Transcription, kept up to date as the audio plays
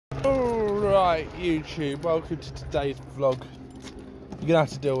Right, YouTube, welcome to today's vlog. You're gonna have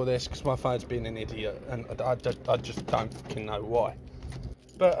to deal with this because my phone's been an idiot and I just don't fucking know why.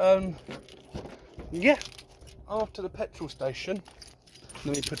 But, yeah, after the petrol station,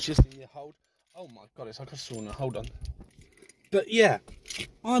 let me put this in your hold. Oh my god, it's like a sauna, hold on. But yeah,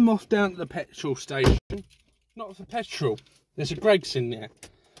 I'm off down to the petrol station, not for petrol, there's a Greggs in there.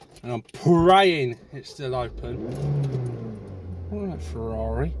 And I'm praying it's still open. Oh, that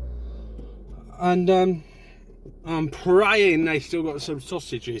Ferrari. And I'm praying they still got some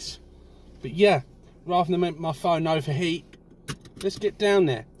sausages. But yeah, rather than make my phone overheat, let's get down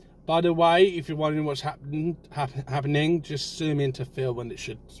there. By the way, if you're wondering what's happening, just zoom into Phil and it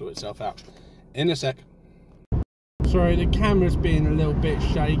should sort itself out. In a sec. Sorry, the camera's being a little bit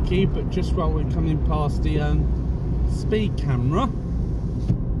shaky, but just while we're coming past the speed camera,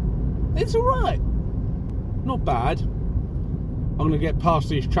 it's alright. Not bad. I'm going to get past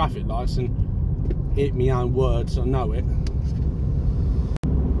these traffic lights and hit my own words, I know it.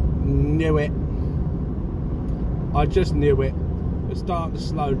 Knew it. I just knew it. It's starting to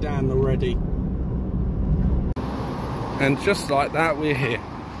slow down already. And just like that, we're here.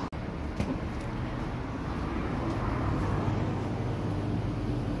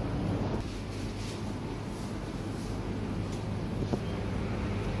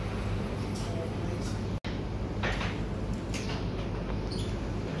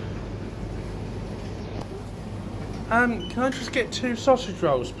 Can I just get 2 sausage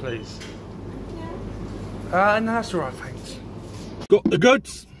rolls, please? Yeah. No, that's alright, thanks. Got the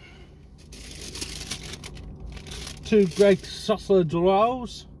goods. 2 Greggs sausage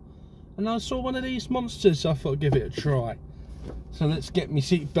rolls. And I saw one of these monsters, so I thought I'd give it a try. So let's get my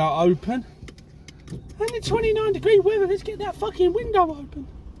seatbelt open. And it's 29-degree weather, let's get that fucking window open.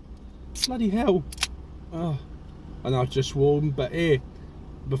 Bloody hell. Oh, I know I've just warmed, but here,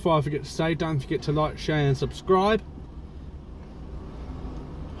 before I forget to say, don't forget to like, share and subscribe.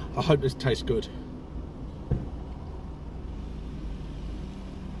 I hope this tastes good.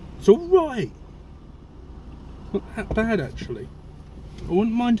 It's alright. Not that bad actually. I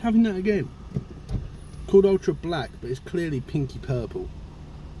wouldn't mind having that again. Called Ultra Black, but it's clearly pinky purple.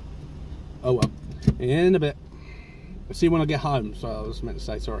 Oh well, in a bit. I'll see you when I get home, so I was meant to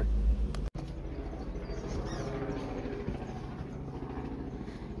say sorry.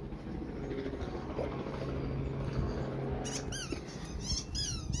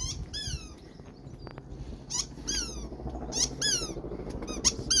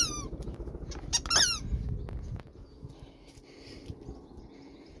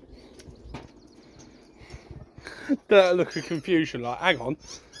 That look of confusion, like, hang on,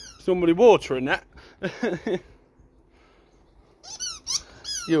 somebody water in that.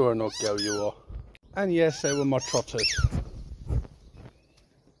 You are an odd girl, you are. And yes, they were my trotters.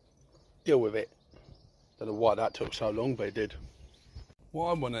 Deal with it. Don't know why that took so long, but it did. What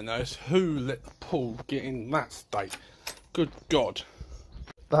I want to know is who let the pool get in that state. Good God.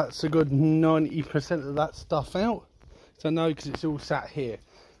 That's a good 90% of that stuff out. So no, because it's all sat here.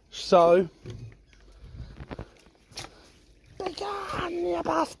 So, be gone, you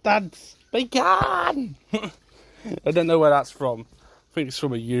bastards! Be gone! I don't know where that's from. I think it's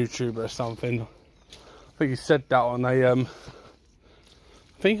from a YouTuber or something. I think he said that on a, I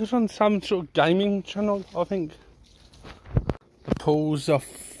think it was on some sort of gaming channel, I think. The pool's a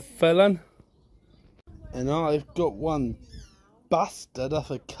felon. And I've got one bastard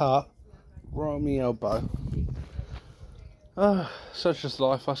off a cut right on my elbow. Such is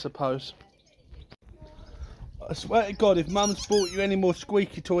life, I suppose. I swear to God, if Mum's bought you any more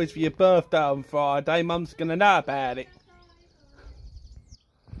squeaky toys for your birthday on Friday, Mum's gonna know about it.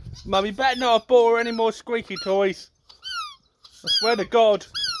 Mum, you better not have bought her any more squeaky toys. I swear to God.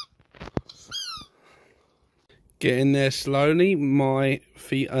 Getting there slowly, my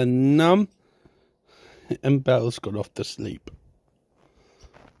feet are numb, and Belle's got off to sleep.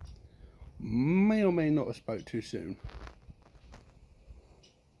 May or may not have spoke too soon.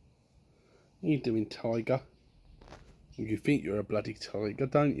 What are you doing, tiger? You think you're a bloody tiger,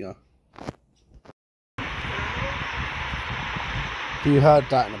 don't you? You heard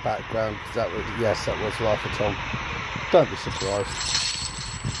that in the background, because that was, yes, that was Life of Tom. Don't be surprised.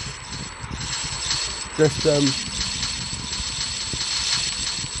 Just,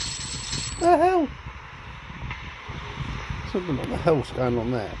 the hell? Something what the hell's going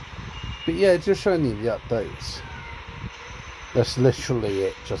on there? But yeah, just showing you the updates. That's literally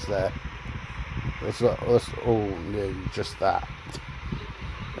it, just there. That's all nearly just that.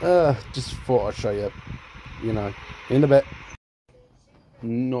 Just thought I'd show you, you know, in a bit.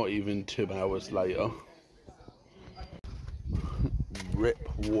 Not even 2 hours later. Rip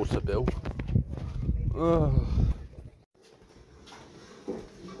water bill. Ugh.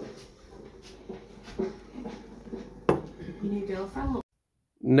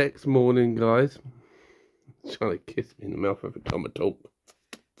 Next morning, guys. Trying to kiss me in the mouth every time I talk.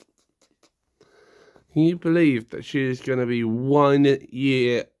 Can you believe that she is going to be 1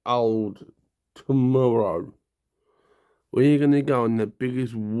 year old tomorrow? Where are you going to go on the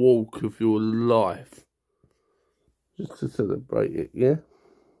biggest walk of your life? Just to celebrate it, yeah?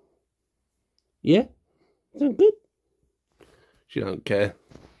 Yeah? Sound good? She don't care.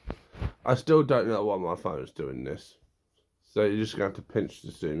 I still don't know why my phone's doing this. So you're just going to have to pinch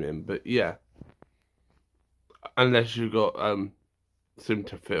to zoom in. But yeah. Unless you've got zoom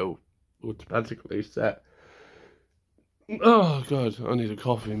to fill automatically set. Oh god, I need a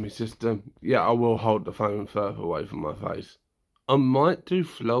coffee in my system. Yeah, I will hold the phone further away from my face. I might do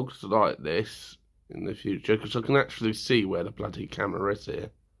vlogs like this in the future because I can actually see where the bloody camera is here.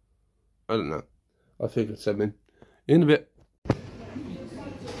 I don't know. I think it's something. In a bit.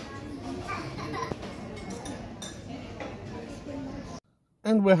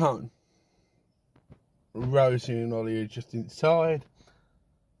 And we're home. Rosie and Ollie are just inside.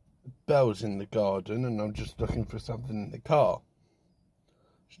 Belle's in the garden and I'm just looking for something in the car.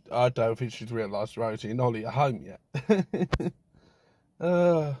 I don't think she's realised Rosie and Ollie are home yet.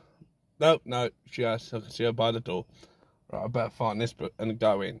 No, she has. I can see her by the door. Right, I better find this book and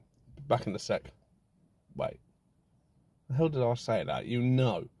go in. Back in a sec. Wait. The hell did I say that? You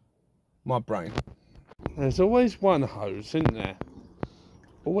know. My brain. There's always one hose, isn't there?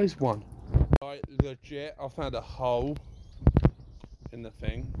 Always one. Right, legit, I found a hole in the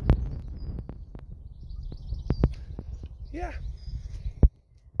thing. Yeah.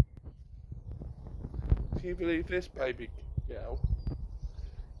 Can you believe this baby girl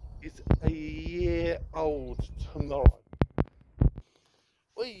is a year old tomorrow?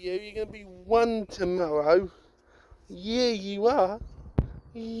 What are you? You're going to be 1 tomorrow? Yeah, you are.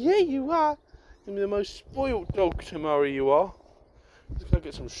 Yeah, you are. You're going to be the most spoilt dog tomorrow, you are. Let's go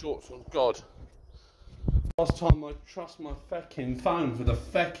get some shorts on. God. Last time I trust my fecking phone for the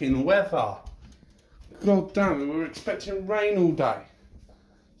fecking weather. God damn it, we were expecting rain all day.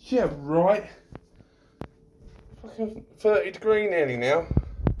 Yeah, right. Fucking 30 degree nearly now.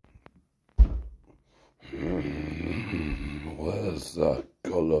 Where's that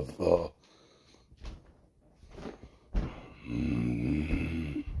Gulliver?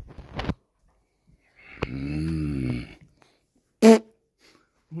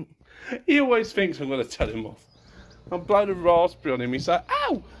 He always thinks I'm going to tell him off. I'm blowing a raspberry on him. He's like,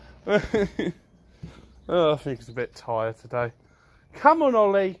 ow! Oh, I think he's a bit tired today. Come on,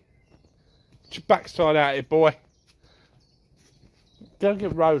 Ollie. Get your backside out here, boy. Go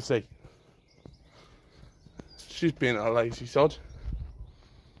get Rosie. She's being a lazy sod.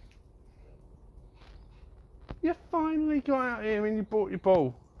 You finally got out here and you bought your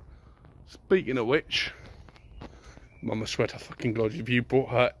ball. Speaking of which, Mama, swear to fucking God, if you bought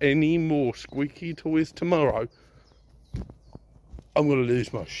her any more squeaky toys tomorrow, I'm gonna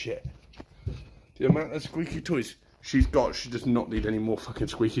lose my shit. The amount of squeaky toys she's got, she does not need any more fucking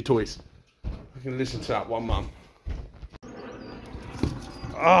squeaky toys. I can listen to that one, Mum.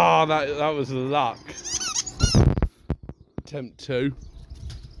 Ah, that was luck. Attempt 2.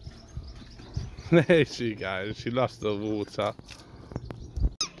 There she goes. She lost the water.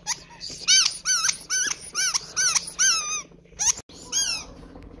 She's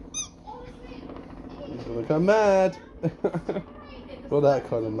gonna go mad. Well, that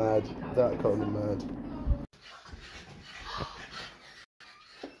kind of mad. That kind of mad.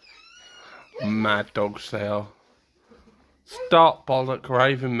 Mad dog sale. Stop bollock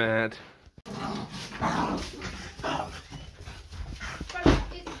raving mad.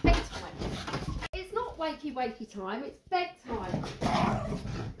 It's bedtime. It's not wakey time, it's bedtime.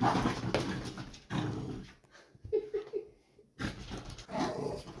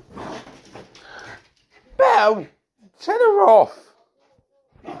 Belle! Turn her off!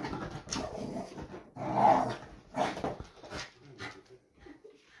 Come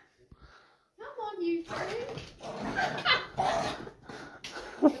on, you two.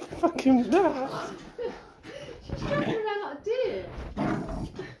 Fucking nuts! She's jumping around like a deer.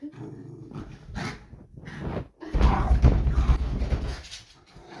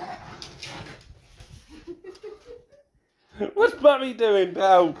 What's Mummy doing,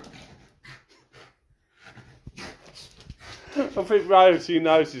 Belle? I think Rosie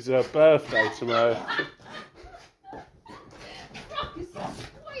knows it's her birthday tomorrow. Why is all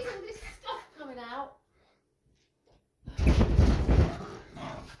this stuff coming out?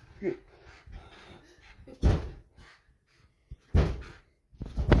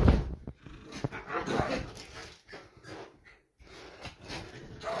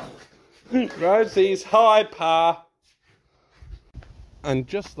 Rosie's hyper. And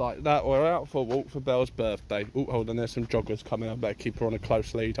just like that, we're out for a walk for Belle's birthday. Oh, hold on, there's some joggers coming. I better keep her on a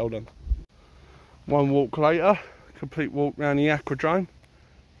close lead. Hold on. One walk later, complete walk around the aquadrome.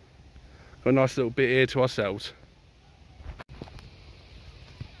 Got a nice little bit here to ourselves.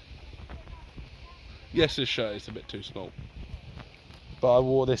 Yes, this shirt is a bit too small, but I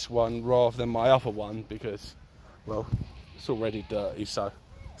wore this one rather than my other one because, well, it's already dirty, so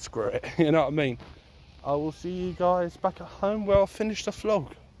screw it. You know what I mean? I will see you guys back at home where I'll finish the vlog,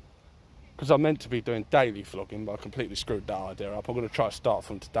 because I'm meant to be doing daily vlogging, but I completely screwed that idea up. I'm going to try to start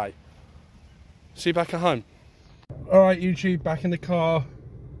from today. See you back at home. Alright YouTube, back in the car.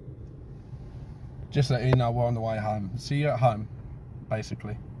 Just letting you know we're on the way home. See you at home,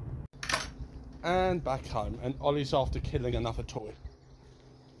 basically. And back home, and Ollie's after killing another toy.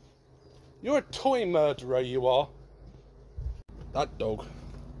 You're a toy murderer, you are. That dog.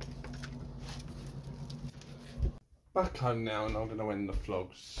 Back home now, and I'm going to end the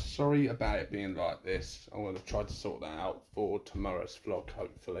vlog. Sorry about it being like this. I'm going to try to sort that out for tomorrow's vlog,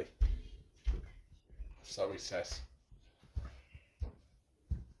 hopefully. So he says.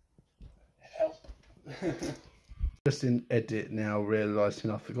 Help. Just in edit now,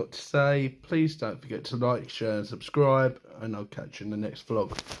 realising I forgot to say, please don't forget to like, share and subscribe, and I'll catch you in the next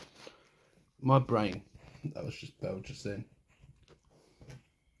vlog. My brain. That was just Belle just then.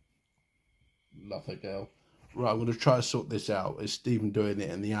 Love her girl. Right, I'm going to try to sort this out. It's Stephen doing it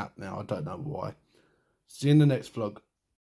in the app now. I don't know why. See you in the next vlog.